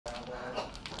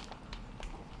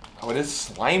Oh, it is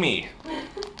slimy.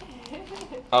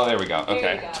 Oh, there we go.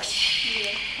 Okay.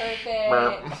 There you go.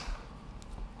 Perfect.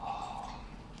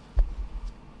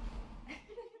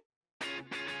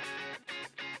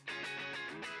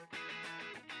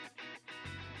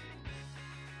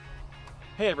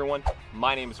 Hey everyone,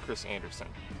 my name is Chris Anderson.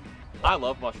 I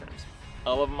love mushrooms.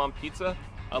 I love them on pizza.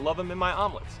 I love them in my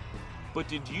omelets. But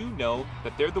did you know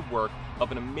that they're the work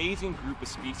of an amazing group of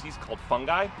species called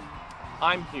fungi?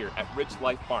 I'm here at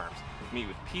Richlife Farms to meet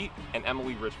with Pete and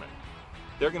Emalee Richman.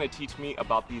 They're going to teach me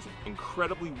about these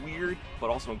incredibly weird,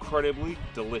 but also incredibly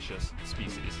delicious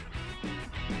species.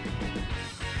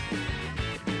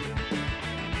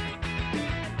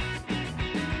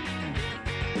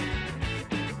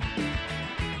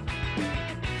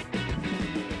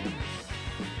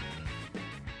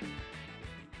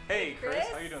 Hey Chris,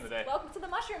 how are you doing today? Welcome to the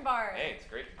Mushroom Barn. Hey, it's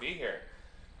great to be here.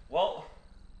 Well,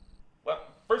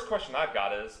 first question I've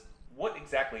got is, what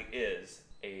exactly is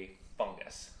a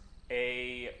fungus?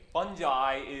 A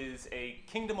fungi is a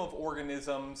kingdom of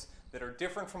organisms that are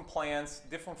different from plants,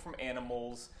 different from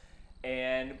animals,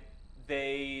 and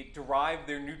they derive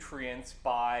their nutrients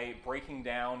by breaking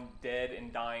down dead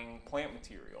and dying plant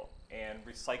material and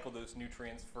recycle those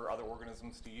nutrients for other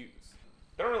organisms to use.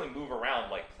 They don't really move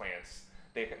around like plants.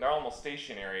 They're almost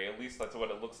stationary, at least that's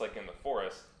what it looks like in the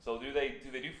forest. So do they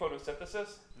do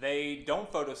photosynthesis? They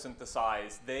don't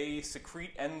photosynthesize. They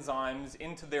secrete enzymes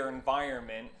into their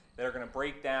environment that are going to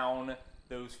break down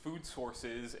those food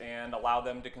sources and allow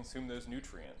them to consume those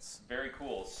nutrients. Very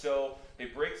cool. So they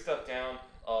break stuff down.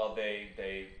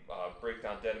 They break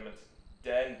down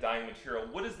dead and dying material.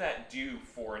 What does that do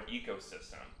for an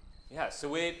ecosystem? Yeah,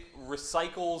 so it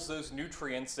recycles those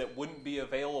nutrients that wouldn't be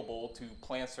available to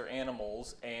plants or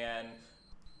animals and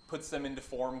puts them into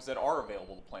forms that are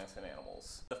available to plants and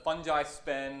animals. The fungi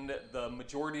spend the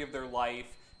majority of their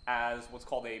life as what's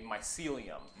called a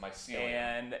mycelium. Mycelium.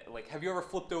 And like, have you ever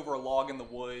flipped over a log in the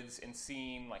woods and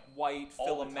seen like white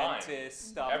All the time. filamentous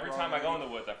stuff? Every time I go in the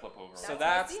woods, I flip over. So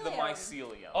that's the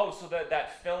mycelium. Oh, so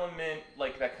that filament,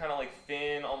 like that kind of like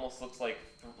thin, almost looks like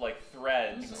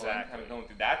threads. Exactly. Kind of going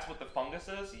through. That's what the fungus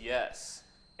is. Yes,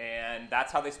 and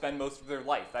that's how they spend most of their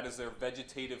life. That is their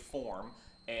vegetative form.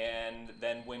 And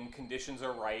then when conditions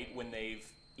are right, when they've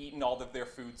eaten all of their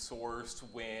food source,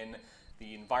 when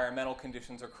the environmental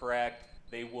conditions are correct,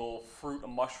 they will fruit a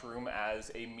mushroom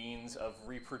as a means of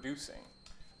reproducing.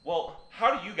 Well,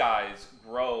 how do you guys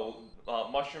grow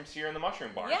mushrooms here in the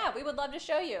mushroom barn? Yeah, we would love to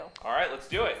show you. All right, let's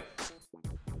do it.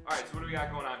 All right, so what do we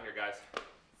got going on here, guys?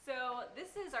 So this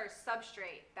is our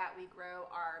substrate that we grow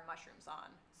our mushrooms on.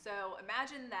 So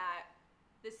imagine that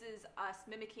this is us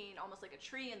mimicking almost like a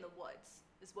tree in the woods,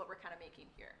 is what we're kind of making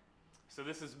here. So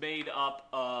this is made up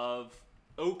of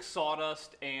oak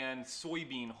sawdust and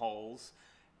soybean hulls,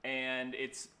 and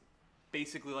it's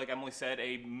basically, like Emalee said,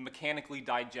 a mechanically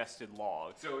digested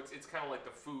log. So it's kind of like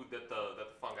the food that the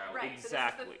fungi will Right, eat.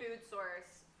 Exactly. so this is the food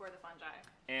source for the fungi.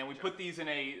 And we put these in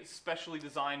a specially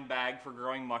designed bag for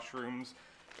growing mushrooms.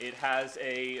 It has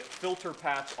a filter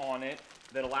patch on it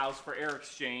that allows for air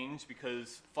exchange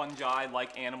because fungi,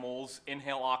 like animals,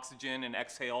 inhale oxygen and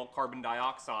exhale carbon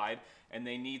dioxide, and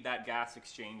they need that gas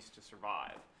exchange to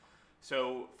survive.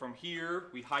 So from here,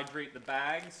 we hydrate the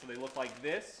bags so they look like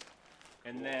this,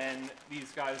 and then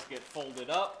these guys get folded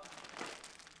up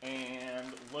and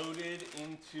loaded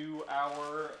into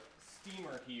our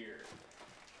steamer here.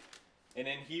 And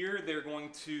in here,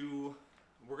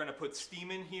 we're going to put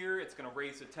steam in here. It's going to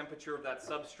raise the temperature of that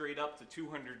substrate up to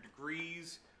 200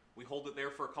 degrees. We hold it there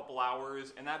for a couple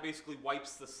hours, and that basically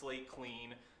wipes the slate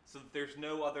clean so that there's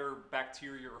no other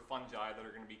bacteria or fungi that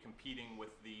are going to be competing with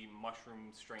the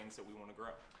mushroom strains that we want to grow.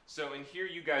 So in here,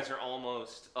 you guys are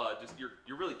almost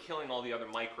you're really killing all the other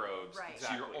microbes. Right.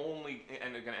 So you're only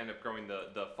going to end up growing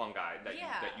the fungi that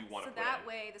you want to put in. So that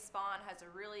way the spawn has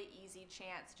a really easy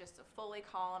chance just to fully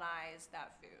colonize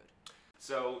that food.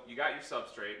 So you got your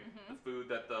substrate, the food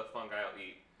that the fungi will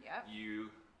eat. Yep. You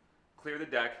clear the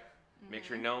deck, make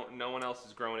sure no one else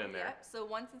is growing in there. Yep. So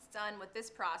once it's done with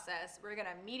this process, we're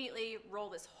gonna immediately roll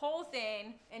this whole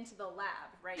thing into the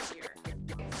lab right here.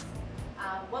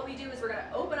 What we do is we're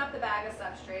gonna open up the bag of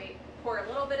substrate, pour a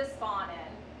little bit of spawn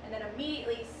in, and then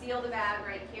immediately seal the bag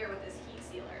right here with this heat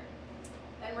sealer.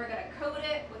 Then we're gonna coat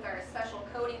it with our special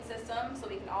coating system so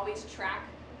we can always track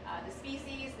the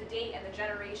species, the date, and the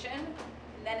generation.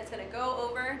 And then it's gonna go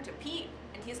over to Pete,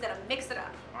 and he's gonna mix it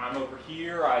up. I'm over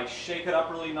here. I shake it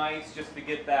up really nice just to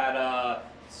get that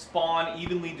spawn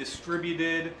evenly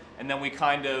distributed, and then we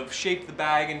kind of shape the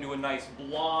bag into a nice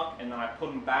block, and then I put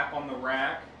them back on the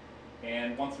rack.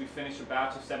 And once we finish a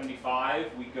batch of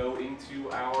 75, we go into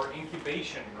our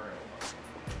incubation room.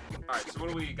 All right, so what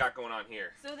do we got going on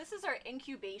here? So this is our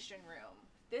incubation room.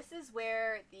 This is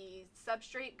where the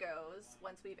substrate goes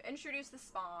once we've introduced the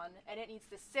spawn, and it needs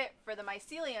to sit for the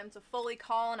mycelium to fully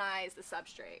colonize the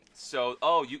substrate. So,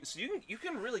 you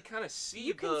can really kind of see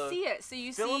You can see it. So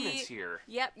you filaments see here.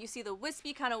 Yep, you see the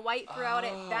wispy kind of white throughout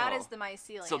it. That is the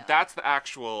mycelium. So that's the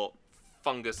actual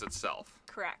fungus itself.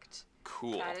 Correct.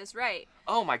 Cool. That is right.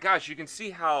 Oh my gosh, you can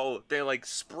see how they like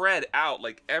spread out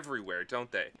like everywhere,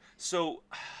 don't they? So,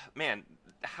 man,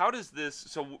 how does this?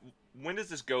 So when does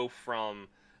this go from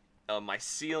a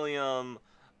mycelium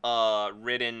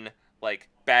ridden like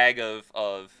bag of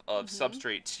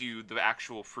substrate to the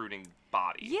actual fruiting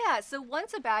body? Yeah, so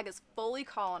once a bag is fully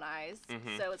colonized,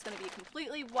 so it's going to be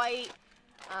completely white,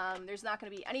 there's not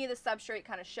going to be any of the substrate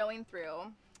kind of showing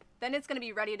through, then it's going to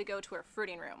be ready to go to our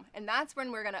fruiting room. And that's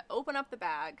when we're going to open up the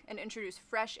bag and introduce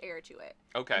fresh air to it.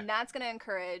 Okay. And that's going to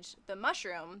encourage the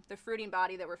mushroom, the fruiting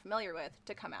body that we're familiar with,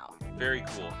 to come out. Very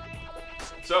cool.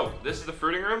 So, this is the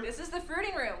fruiting room? This is the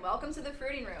fruiting room. Welcome to the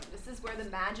fruiting room. This is where the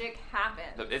magic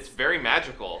happens. It's very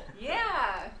magical.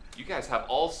 Yeah. You guys have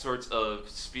all sorts of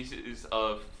species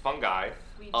of fungi.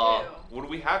 We do. What do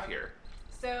we have here?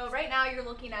 So right now you're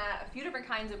looking at a few different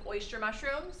kinds of oyster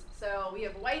mushrooms. So we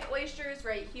have white oysters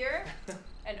right here,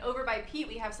 and over by Pete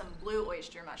we have some blue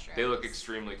oyster mushrooms. They look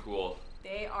extremely cool.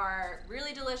 They are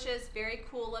really delicious, very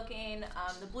cool looking.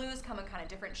 The blues come in kind of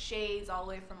different shades, all the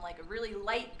way from like a really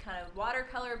light kind of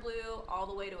watercolor blue all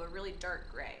the way to a really dark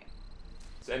gray.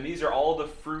 And these are all the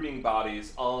fruiting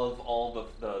bodies of all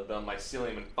the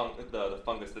mycelium and the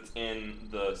fungus that's in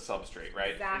the substrate,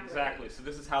 right? Exactly. So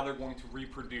this is how they're going to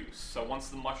reproduce. So once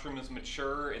the mushroom is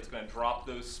mature, it's going to drop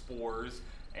those spores,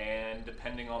 and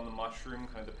depending on the mushroom,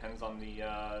 kind of depends on the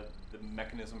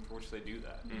mechanism for which they do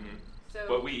that. So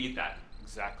but we eat that.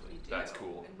 Exactly. we do. That's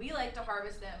cool. And we like to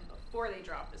harvest them before they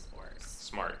drop the spores.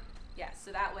 Smart. Yes,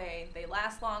 so that way they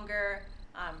last longer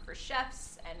for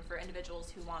chefs and for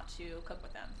individuals who want to cook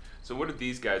with them. So what are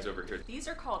these guys over here? These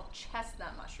are called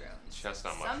chestnut mushrooms.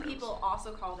 Chestnut Some mushrooms. people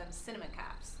also call them cinnamon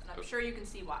caps, and I'm sure you can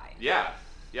see why. Yeah.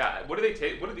 Yeah. What do they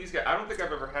taste? What are these guys? I don't think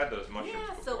I've ever had those mushrooms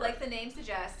before. So like the name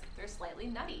suggests, they're slightly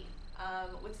nutty.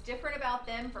 What's different about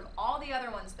them from all the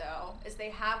other ones, though, is they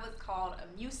have what's called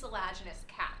a mucilaginous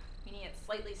cap, meaning it's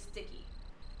slightly sticky.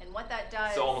 And what that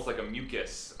does... So almost like a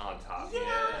mucus on top.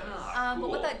 Yeah. Cool. But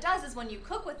what that does is when you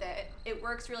cook with it, it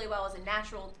works really well as a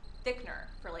natural thickener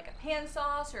for like a pan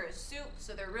sauce or a soup,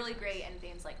 so they're really great and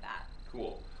things like that.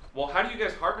 Cool. Well, how do you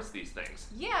guys harvest these things?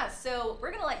 Yeah, so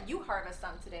we're gonna let you harvest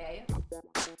some today.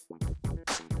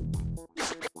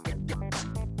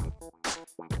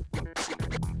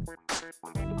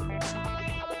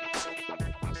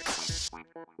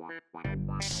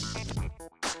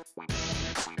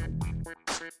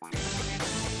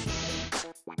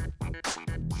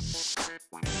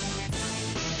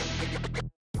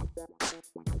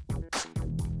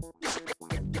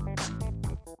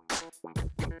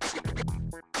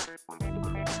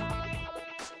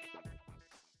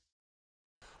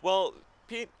 Well,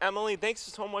 Pete, Emily, thanks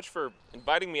so much for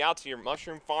inviting me out to your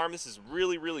mushroom farm. This is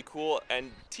really, really cool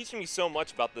and teaching me so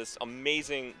much about this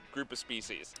amazing group of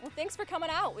species. Well, thanks for coming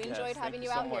out. We enjoyed having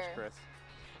you out here. Thank you so much, Chris.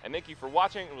 And thank you for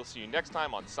watching, and we'll see you next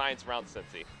time on Science Around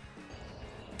Cincy.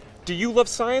 Do you love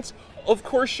science? Of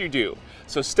course you do.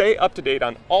 So stay up to date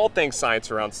on all things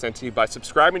science around Cincy by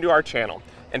subscribing to our channel,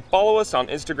 and follow us on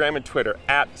Instagram and Twitter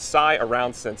at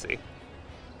SciAroundCincy.